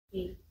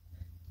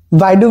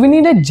Why do we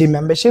need a gym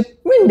membership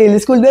when daily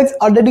school bags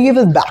already give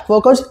us back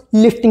workouts,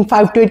 lifting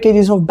 5 to 8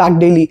 kgs of back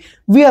daily?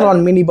 We are all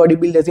mini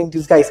bodybuilders in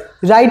disguise,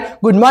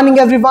 right? Good morning,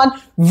 everyone.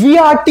 We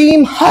are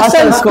Team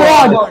Hustle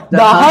Squad,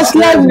 the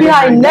hustlers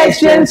behind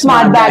Next Gen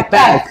Smart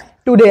Backpack.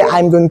 Today,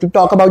 I'm going to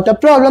talk about a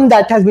problem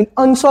that has been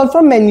unsolved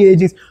for many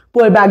ages.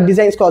 Poor back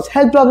designs cause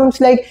health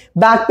problems like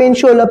back pain,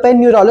 shoulder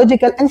pain,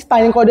 neurological and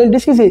spinal cord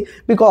diseases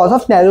because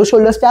of narrow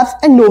shoulder straps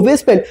and no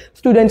waistbelt.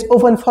 Students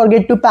often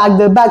forget to pack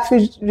their bags,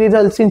 which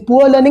results in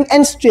poor learning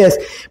and stress.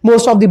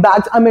 Most of the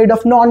bags are made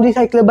of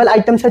non-recyclable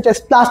items such as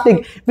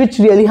plastic, which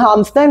really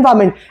harms the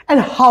environment.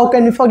 And how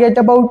can we forget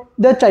about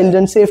the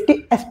children's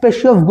safety,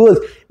 especially of girls,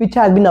 which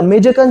has been a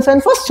major concern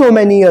for so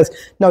many years.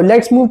 Now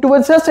let's move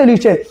towards a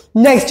solution.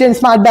 Next Gen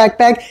Smart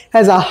Backpack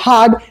has a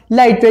hard,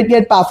 lightweight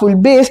yet powerful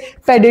base,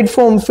 padded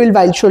foam-filled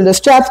wide shoulder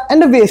straps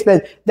and a waist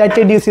belt that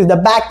reduces the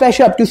back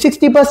pressure up to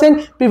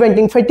 60%,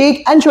 preventing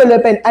fatigue and shoulder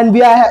pain, and we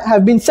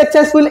have been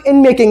successful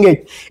in making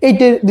it.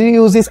 It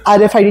uses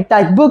RFID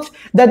tag books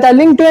that are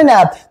linked to an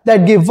app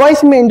that give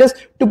voice reminders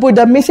to put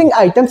the missing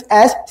items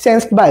as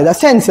sensed by the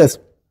sensors.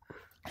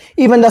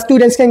 Even the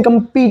students can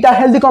compete a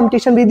healthy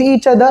competition with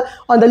each other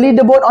on the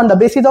leaderboard on the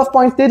basis of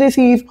points they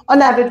receive on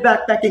average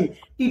backpacking.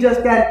 Teachers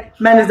can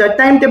manage the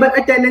timetable,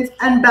 attendance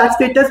and bag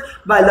status,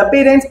 while the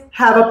parents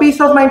have a peace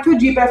of mind through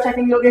GPS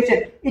tracking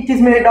location. It is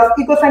made of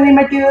eco-friendly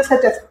materials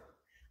such as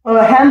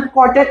hemp,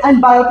 cotton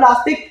and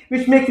bioplastic,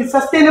 which makes it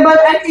sustainable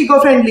and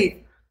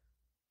eco-friendly.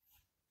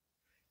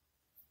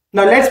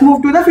 Now let's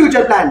move to the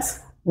future plans.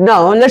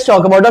 Now let's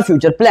talk about our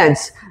future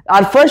plans.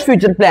 Our first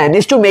future plan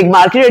is to make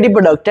market-ready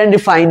product and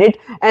refine it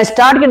and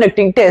start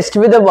conducting tests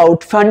with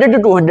about 100 to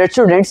 200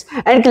 students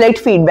and collect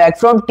feedback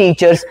from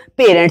teachers,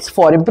 parents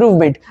for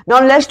improvement.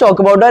 Now let's talk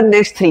about our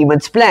next 3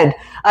 months plan.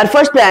 Our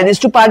first plan is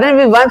to partner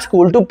with one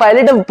school to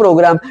pilot a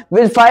program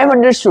with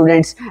 500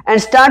 students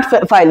and start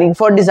filing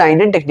for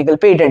design and technical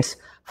patents.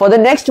 For the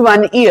next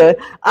 1 year,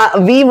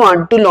 we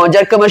want to launch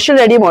our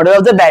commercial-ready model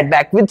of the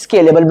backpack with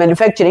scalable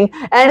manufacturing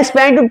and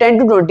expand to 10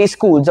 to 20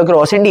 schools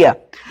across India.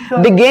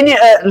 Begin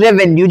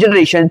revenue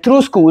generation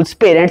through schools,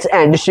 parents,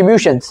 and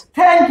distributions.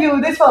 Thank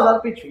you. This was our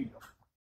pitch video.